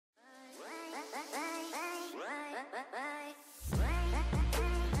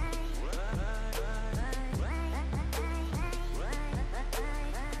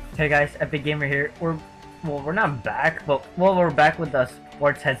Hey guys, Epic Gamer here. We're not back, but we're back with the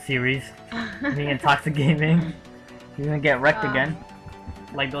Sports Head series. Me and Toxic Gaming. You're gonna get wrecked again,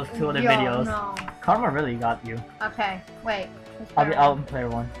 like those two other videos. No. Karma really got you. Okay, wait. I'll be out in player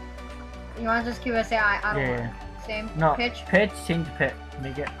one. You want to just keep it say I don't Yeah. want. Same No. pitch. Pitch. Change the pit.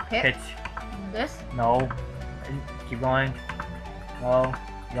 Make it Pit? pitch. This. No. Keep going. Go.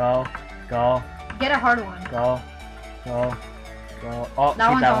 Go. Go. Get a harder one. Go. Go. Go. Oh, That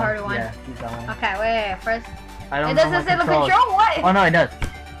keep one's that a one. harder one. Yeah, keep that one. Okay, wait. First. I don't It know doesn't my say the controls. control. What? Oh no, it does.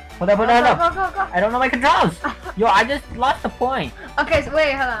 Put that Go, up. go, go, go. I don't know my controls. Yo, I just lost the point. Okay, so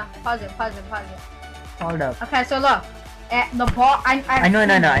wait, hold on. Pause it. Pause it. Pause it. Hold up. Okay, so look. The ball. I know,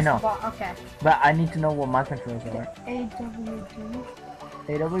 I know. Ball. Okay. But I need to know what my controls are. AWD.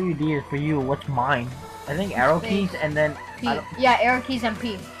 AWD is for you. What's mine? I think arrow keys and then P. Yeah, arrow keys and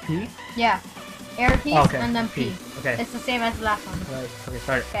P. P. Yeah. Arrow keys Okay. and then P. Okay. It's the same as the last one. Right. Okay.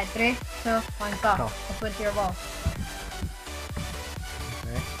 Start it. Okay, 3, 2, 1, go. Go. Let's went to your ball.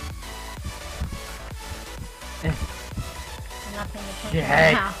 Okay. I'm not paying attention Shit.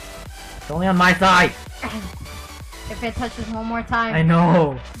 right now. It's only on my side. If it touches one more time. I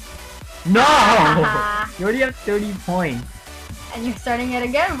know. No. You already have 30 points. And you're starting it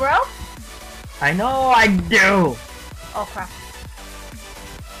again, bro? I know. I do. Oh crap.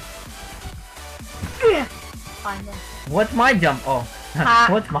 Fine then. What's my jump? Oh. Ah.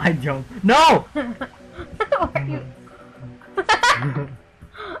 What's my jump? No. What are you-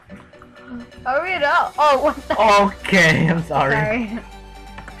 Hurry it up. Oh, what the Okay. I'm sorry. Sorry.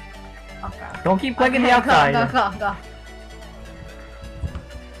 Okay. Don't keep clicking the Okay, outside. Go.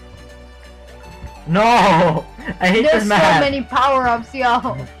 No! I hate There's this so map! many power-ups, yo.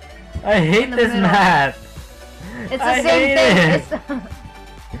 I hate in the this middle. map! It's the I same hate thing.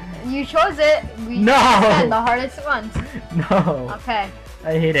 You chose it. We No. chose the hardest ones. No! Okay.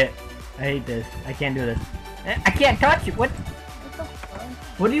 I hate it. I hate this. I can't do this. I can't touch it! What? What the fuck?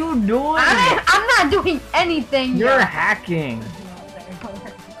 What are you doing? I'm not doing anything. You're yo. hacking!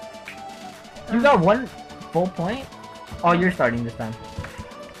 You got one full point? Oh, you're starting this time.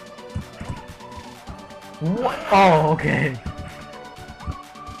 What? Oh, okay.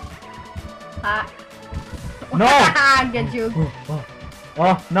 No! Get you.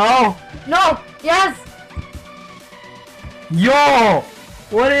 Oh, no! No. Yes. Yo!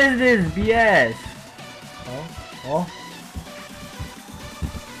 What is this BS? Oh.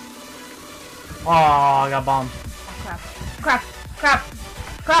 Oh, I got bombed. Crap.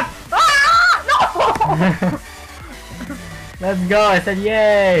 Ah! No. Let's go, I said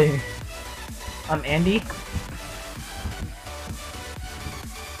yay! I'm Andy.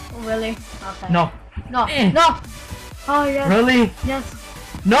 Really? Okay. No. No. Eh. No. Oh yes. Really? Yes.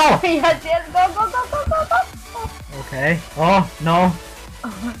 No! Yes. Go. Okay. Oh, no.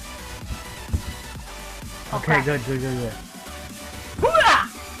 Oh, Okay, crap. good.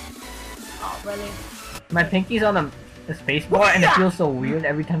 Oh really? My pinky's on the space bar and it feels so weird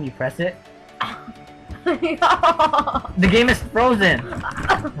every time you press it. The game is frozen!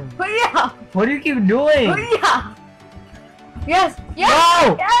 What do you keep doing? Yes.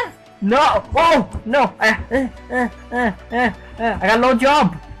 No! Yes. No! Oh! No! I got low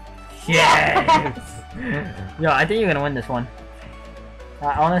jump! Shit! Yes. Yo, I think you're gonna win this one.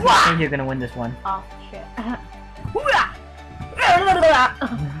 I honestly think you're gonna win this one. Oh shit.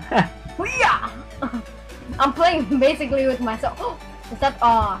 I'm playing basically with myself. Is that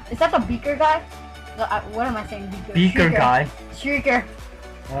the beaker guy? What am I saying? Beaker. Beaker Shrieker. guy. Shrieker.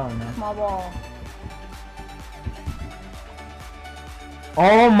 Oh no. Small ball.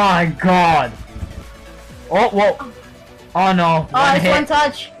 Oh my god! Oh, whoa! Oh no. Oh, it's hit. one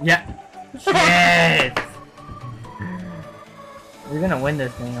touch. Yeah. Shit! You're gonna win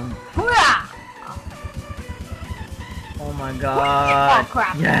this thing. Oh my god. Oh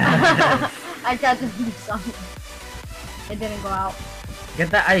crap. Yes. I tried to do something. It didn't go out. Get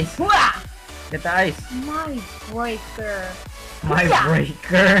the ice. Get the ice. My breaker. My Yeah.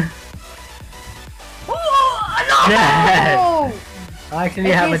 breaker. Oh, no! Yes. I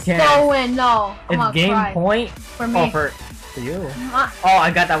actually have a If you chance. still win, no. I'm It's gonna game cry. point. For me. Oh, for you. Uh, Oh,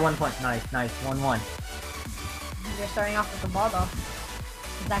 I got that 1 point. Nice. 1-1. You're starting off with the ball though.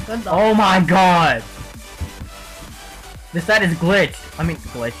 Is that good though? Oh my god. This side is glitched. I mean,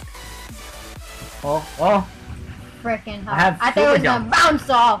 glitched. Oh. Frickin' hell. I have I think it super was jump. gonna bounce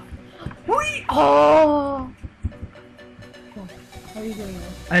off. Whee! Oh! How are you doing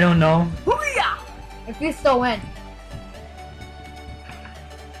this? I don't know. If you still win.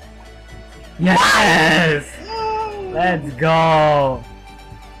 Yes! Let's go!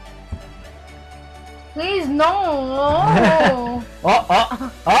 Please, no.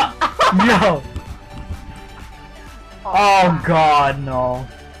 Yo. Oh God, no.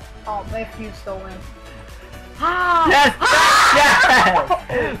 Oh, but if you still win. Ah! Yes! Ah!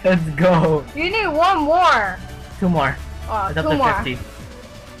 Yes! Let's go. You need one more. 2 more. Oh, It's up 2 to more. 50.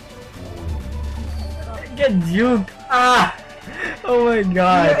 Get juked. Ah! Oh my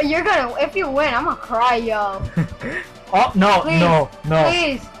God. You're gonna, if you win, I'm gonna cry, yo. Oh, no, Please, no, no.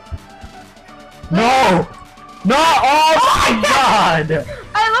 Please. No! No! Oh my God!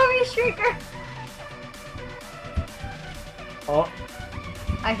 I love you, Streaker. Oh,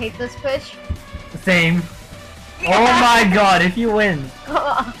 I hate this pitch. same. Oh my God, if you win, Come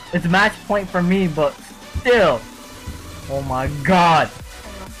on. it's match point for me, but still. Oh my God.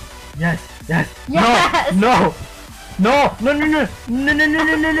 Yes, yes. Yes! No, no, no, no, no, no, no, no, no,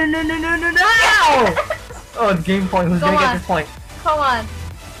 no, no, no, no, no, no, no! Oh, it's game point. Who's Come gonna on. get this point? Come on.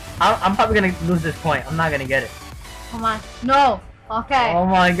 I'm probably gonna lose this point. I'm not gonna get it. Come on. No. Okay. Oh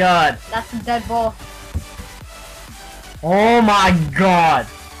my God. That's a dead ball. Oh my God.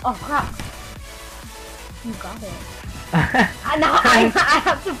 Oh crap. You got it. Now I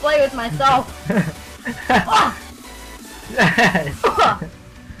have to play with myself. Oh. Yes.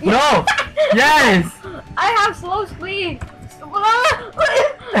 No. Yes. I have slow speed.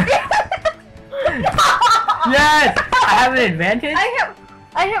 Yes. I have an advantage.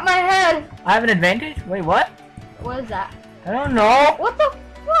 I hit my head. I have an advantage. Wait, what? What is that? I don't know. What the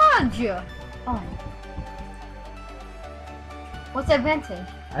fudge? Oh. What's the advantage?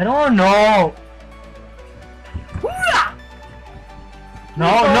 I don't know. No,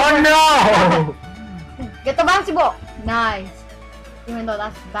 no, no. Get the bouncy ball. Nice. Even though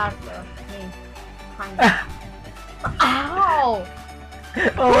that's bad for me. Kinda. Ow!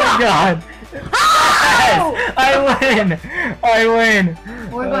 Oh my God. Ow! Yes, I win. I win.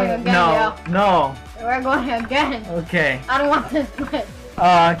 We're going again, No, no. We're going again. Okay. I don't want this split. Keep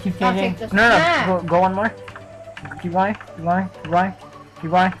I'll changing. take this. No, no, Yeah. go one more. Keep going, keep going, keep going,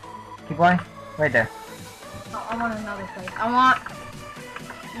 keep going, keep going. Right there. I want another place. I want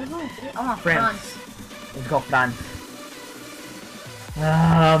France. France. Let's go, France.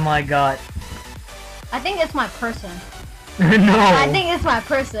 Oh my God. I think it's my person. No. I think it's my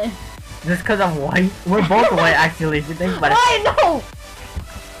person. Just because I'm white? We're both white, actually, if you think about it. Why no?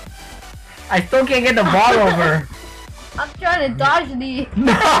 I still can't get the ball over. I'm trying to dodge the.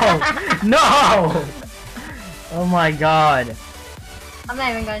 No! No! Oh my God. I'm not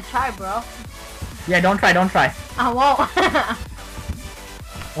even gonna try, bro. Yeah, don't try, don't try. I won't.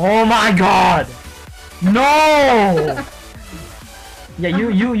 Oh my God! No! Yeah,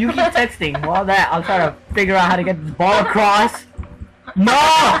 you keep texting. While that, I'll try to figure out how to get this ball across.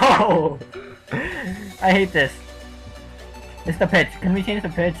 No! I hate this. It's the pitch. Can we change the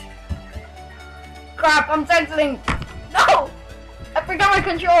pitch? Crap! I'm texting. No! I forgot my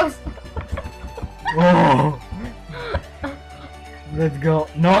controls. Oh. Let's go.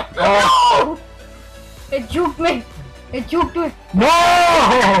 No! Oh! No! It juked me. It juked me. No!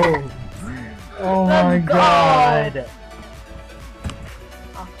 Oh my Let's go. God!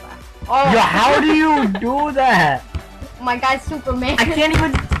 Oh, crap. Oh. Yo, how do you do that? My guy's Superman. I can't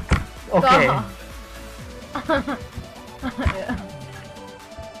even. Okay. Yeah.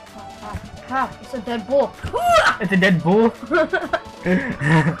 Oh, crap, it's a dead bull. It's a dead bull.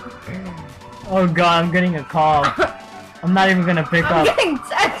 Oh God, I'm getting a call. I'm not even gonna pick I'm up. getting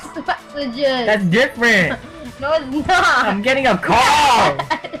text messages. That's different. No, it's not. I'm getting a call.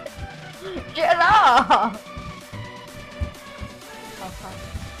 Shut up. Oh, crap.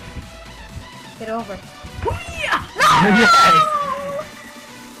 Get over. No! Yes.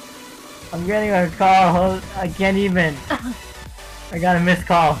 I'm getting a call. I can't even. I got a missed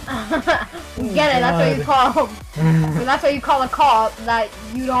call. You get it, that's what you call. That's what you call a call that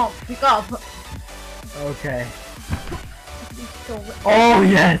you don't pick up. Okay. If you still win. Oh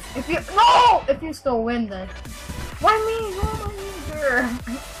yes. If you still win this. Why me? You're my leader.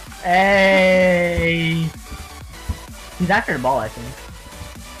 Hey. He's after the ball, I think.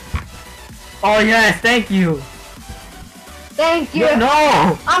 Oh yes, thank you. Thank you.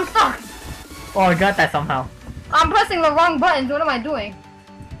 No. I'm stuck. Oh, I got that somehow. I'm pressing the wrong buttons. What am I doing?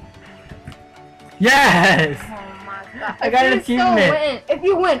 Yes. Oh my god. I got an achievement. If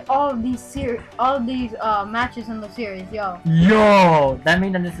you win all these matches in the series, yo. Yo, that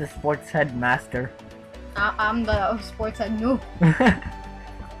means I'm just a sports head master. I'm the sports head noob.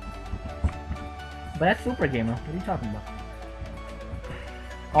 But that's Super Gamer. What are you talking about?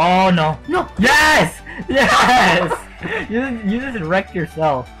 Oh no. No. Yes! Yes! you just wrecked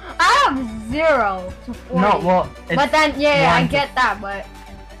yourself. I have 0 to 40. No, well, it's but then yeah, I 1 to get that, but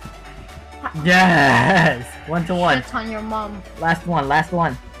Yes! 1-1. Shit on your mom. Last one, last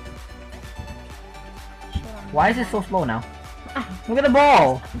one. Shit on Why your is it so mom. slow now? Look at the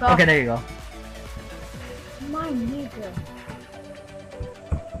ball! Go. Okay, there you go. My nigga.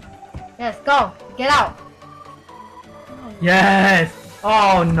 Yes, go. Get out. Yes!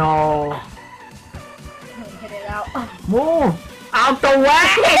 Oh no! Hit it out. Move! Out the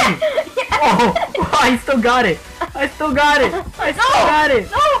way! Oh! I still got it! I still got it! I still got it!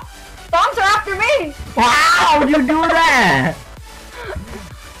 No! Bombs are after me! Wow! You do that!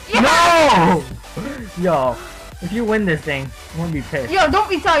 Yeah. No! Yo, if you win this thing, I'm gonna be pissed. Yo, don't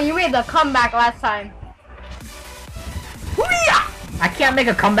be telling you made the comeback last time. I can't make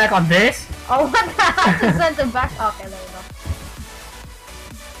a comeback on this? Oh, what the hell? I just sent him back. Okay, there we go.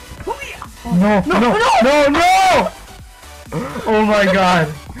 No, no, no, no, no! Oh my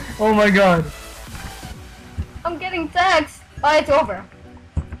god. Oh my god. I'm getting text. Oh, it's over.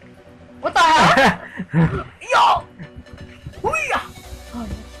 What the hell? Yo! Oh, yes.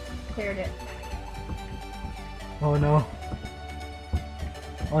 Cleared it. Oh no.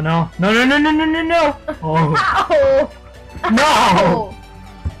 Oh no. No, no, no, no, no, no, no! Oh. Ow! No!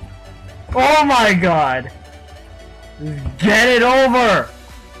 Oh my god! Get it over!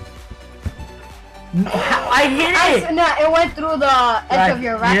 No, I hit it! No, it went through the edge of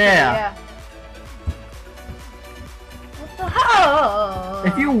your racket. Yeah. What the hell?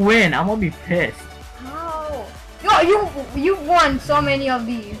 If you win, I'm gonna be pissed. How? Yo, you won so many of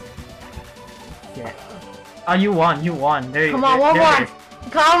these. Yeah. Oh, you won, you won. There, Come on, there, one there more. it is.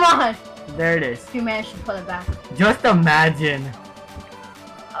 Come on. There it is. You managed to pull it back. Just imagine.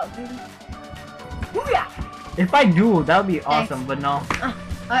 Oh, baby. If I do, that would be awesome, but no.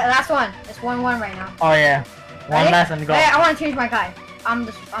 Alright, last one. It's 1-1 right now. Oh yeah. One Ready? last one, go. Hey, I want to change my guy. I'm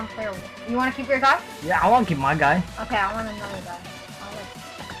playable. You want to keep your guy? Yeah, I want to keep my guy. Okay, I want another guy.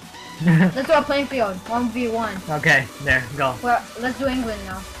 Let's do a playing field. 1v1. Okay, there, go. Let's do England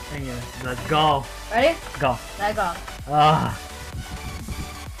now. Thank you. Let's go. Ready? Go. Let go. Ah.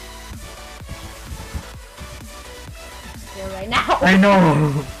 Here right now. I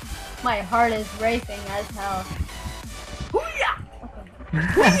know. My heart is racing as hell.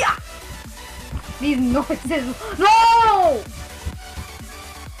 These noises. No!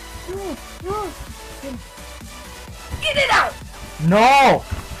 No! Get it out! No!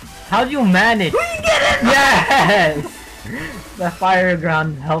 How'd you manage? Get it! Yes! The fire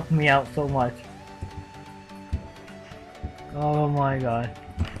ground helped me out so much. Oh my god.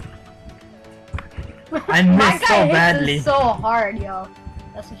 I My missed so guy hits badly. it so hard, yo.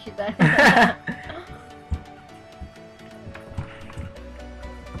 That's what she said.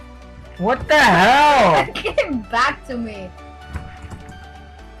 What the hell? Get back to me.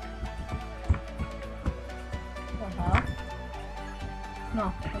 What the hell?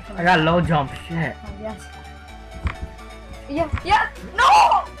 No. I got low jump. Shit. Oh, yes. Yeah.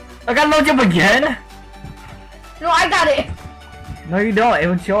 No! I got low jump again? No, I got it. No, you don't. It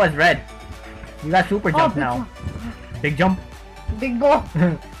would show as red. You got super jump big now. Big jump. Big ball.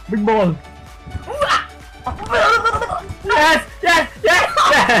 Big ball. Yes! Yes! Yes!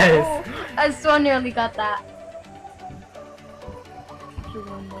 Yes! I so nearly got that. You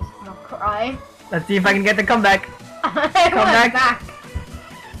won this. No, cry. Let's see if I can get the comeback. I Come went back.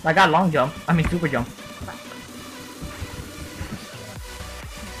 I got long jump. I mean super jump.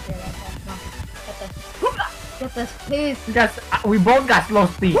 Get this, please. We both got slow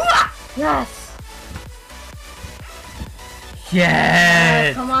speed. Yes.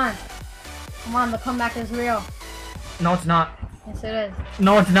 Yes! Come on. Come on, the comeback is real. No, it's not. Yes, it is.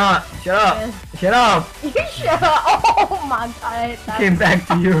 No, it's not. Shut up. It Shut up. is. You shut up. Oh my god, I hit that. Came back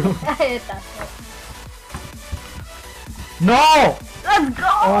to you. I hit that. No! Let's go.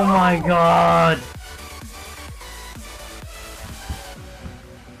 Oh my god.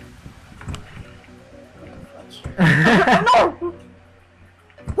 No!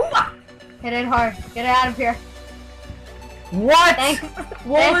 Hit it hard. Get it out of here. What? Thanks.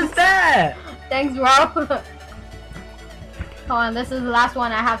 What was that? Thanks, bro. Come on, this is the last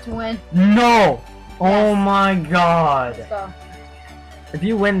one I have to win. No. Oh Yes. my god. Let's go. If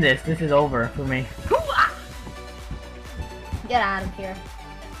you win this is over for me. Get out of here.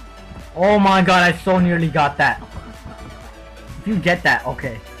 Oh my god, I so nearly got that. If you get that,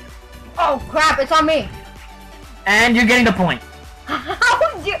 okay. Oh crap, it's on me. And you're getting the point. How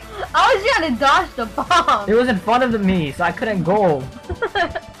was you? I was trying to dodge the bomb. It was in front of me, so I couldn't go.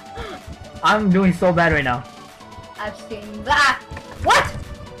 I'm doing so bad right now. I've seen that. What?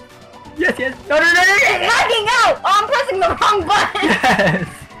 Yes, yes. No, no, no, no, It's no. lagging out. Oh, I'm pressing the wrong button. Yes.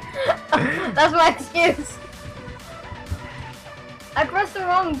 That's my excuse. I pressed the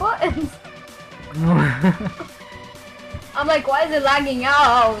wrong buttons. I'm like, why is it lagging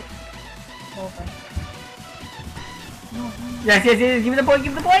out? Over. No. Yes, yes, yes, give me the point,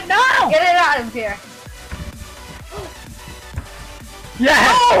 give me the point, no! Get it out of here.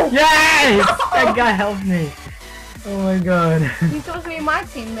 Yes! No! Yes! No! That guy helped me. Oh my god. He's supposed to be my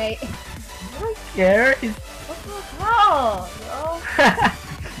teammate. I'm scared. He's... What the hell, yo? What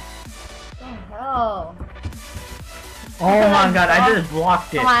the hell? Oh my god, I just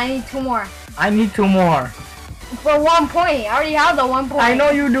blocked it. Come on, I need 2 more. I need 2 more. For 1 point. I already have the 1 point. I know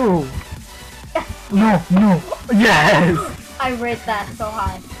you do. No, no. Yes! I rate that so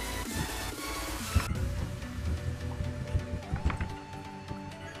high.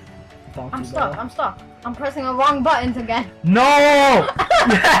 I'm stuck. I'm stuck. I'm pressing the wrong buttons again. No!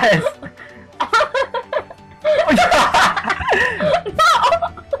 Yes! No!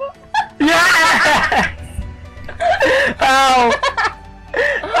 Yes! Ow!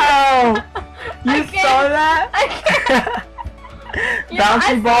 Ow! You I can't. saw that? I can't. Yeah,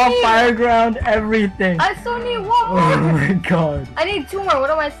 I Bouncy ball, see. fire ground, everything. I still need 1 Oh more. my god. I need 2 more. What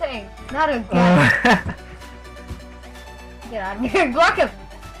am I saying? Not again. Get out of here. Block him.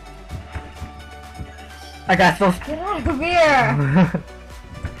 I got so Get out of here.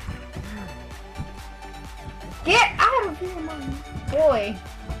 Get out of here, my boy.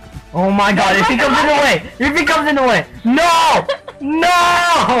 Oh my god, if he comes in the way! If he comes in the way! No!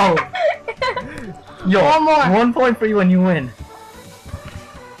 No! Yo, 1 more. 1 point for you when you win.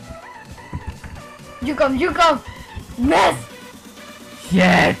 You come. Miss.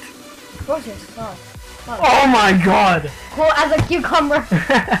 Shit! Where's your stuff? Oh my god! Cool as a cucumber.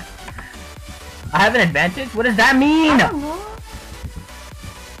 I have an advantage? What does that mean? I don't know.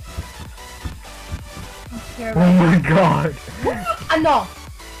 I'm scared. Oh my god. No.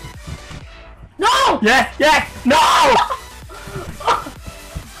 No! Yes, yes, no!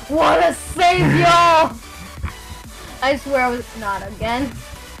 What a save, yo! I swear I was not again.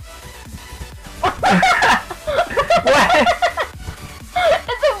 What?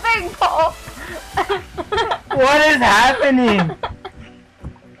 It's a big ball. What is happening?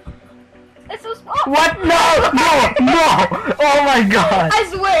 It's so small. What? No! No! No! Oh my god! I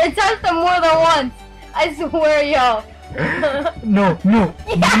swear, it touched them more than once. I swear, yo. No! No!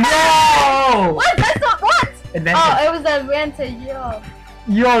 Yeah. No! What? That's not what? Advantage. Oh, it was advantage, yo.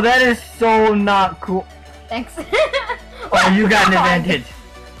 Yo, that is so not cool. Thanks. Oh, you got an advantage.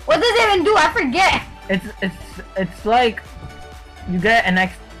 What does it even do? I forget. It's like you get an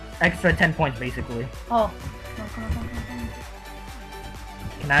extra 10 points basically. Oh.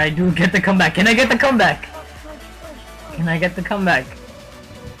 Can I get the comeback? Can I get the comeback? Can I get the comeback?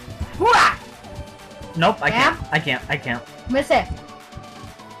 Hooah! Nope, I Yeah? can't. I can't. I can't. Miss it.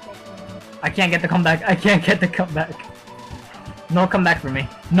 I can't get the comeback. I can't get the comeback. No comeback for me.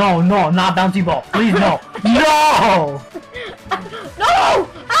 No, no, not bouncy ball. Please no. No! No!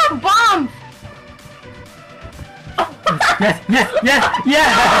 I'm bombed! Yes, yes, yes,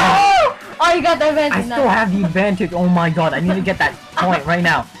 yes! Oh, you got the advantage I still have the advantage. Oh my god, I need to get that point right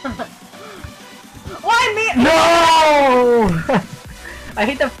now. Why me? No! I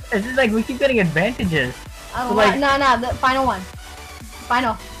hate the. It's just like we keep getting advantages. I So, don't like- want, no, the final one.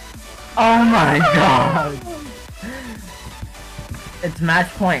 Final. Oh my god. It's match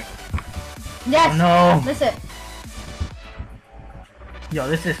point. Yes. Oh no. Miss it. Yo,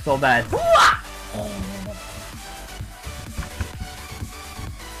 this is so bad.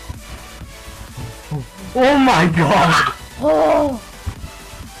 Oh my god. Oh,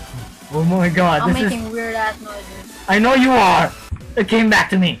 Oh my god. I'm This is. making weird ass noises. I know you are. It came back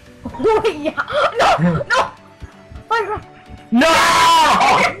to me. Oh yeah. No, no. My God. No!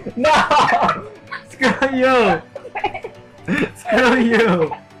 No! Screw you! Screw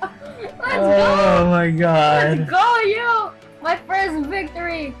you! Let's Oh my go. god. Let's go, you. My first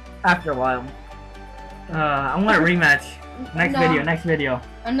victory. After a while. I'm gonna rematch. Next No. video, next video.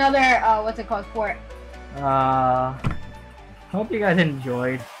 Another, what's it called? Sport. Hope you guys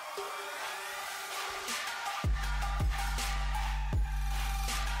enjoyed.